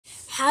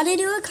How to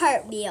do a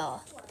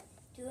cartwheel.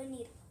 Do a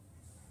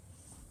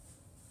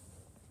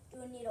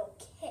needle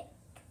kick.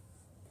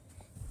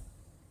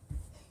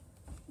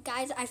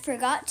 Guys, I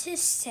forgot to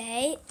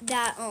say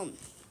that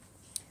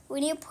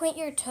when you point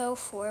your toe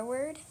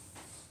forward,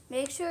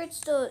 make sure it's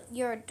still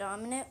your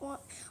dominant one,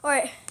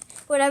 or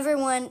whatever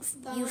one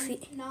you feel.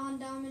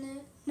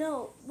 Non-dominant?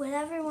 No,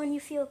 whatever one you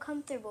feel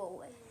comfortable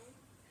with.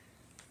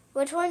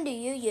 Which one do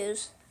you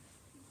use?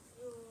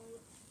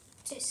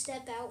 To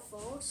step out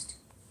first.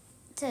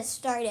 To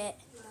start it.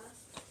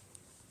 Left.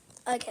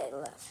 Okay,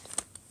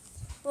 left.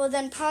 Well,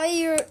 then probably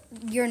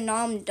your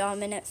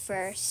non-dominant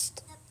first.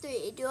 Step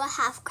 3, do a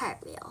half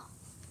cartwheel.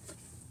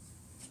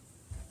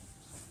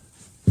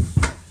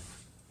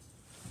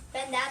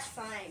 Then that's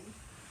fine.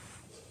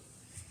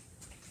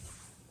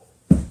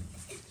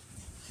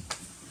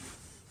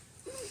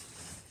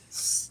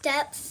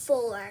 Step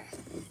 4,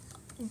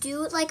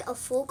 do like a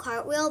full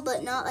cartwheel,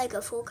 but not like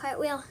a full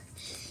cartwheel.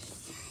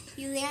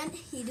 You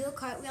do a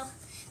cartwheel,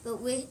 but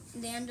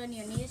land on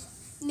your knees.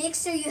 Make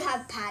sure you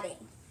have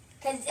padding,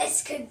 because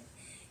this could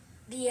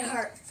be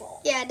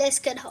hurtful. Yeah, this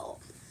could hurt.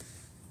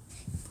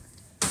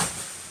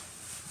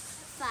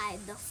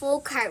 5, the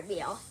full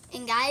cartwheel.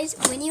 And guys,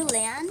 when you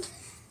land,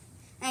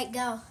 Alright,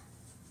 go.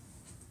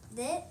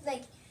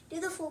 Do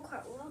the full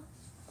cartwheel,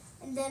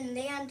 and then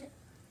land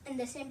in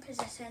the same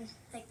position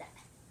like that.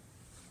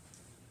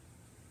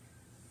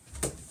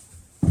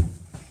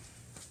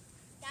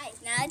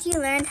 Guys, now that you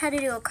learned how to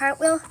do a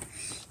cartwheel,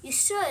 you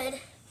should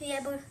be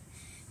able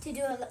to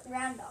do a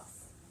round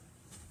off.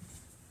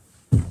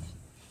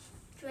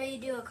 Where you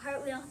do a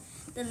cartwheel,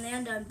 then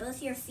land on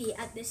both your feet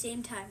at the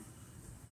same time.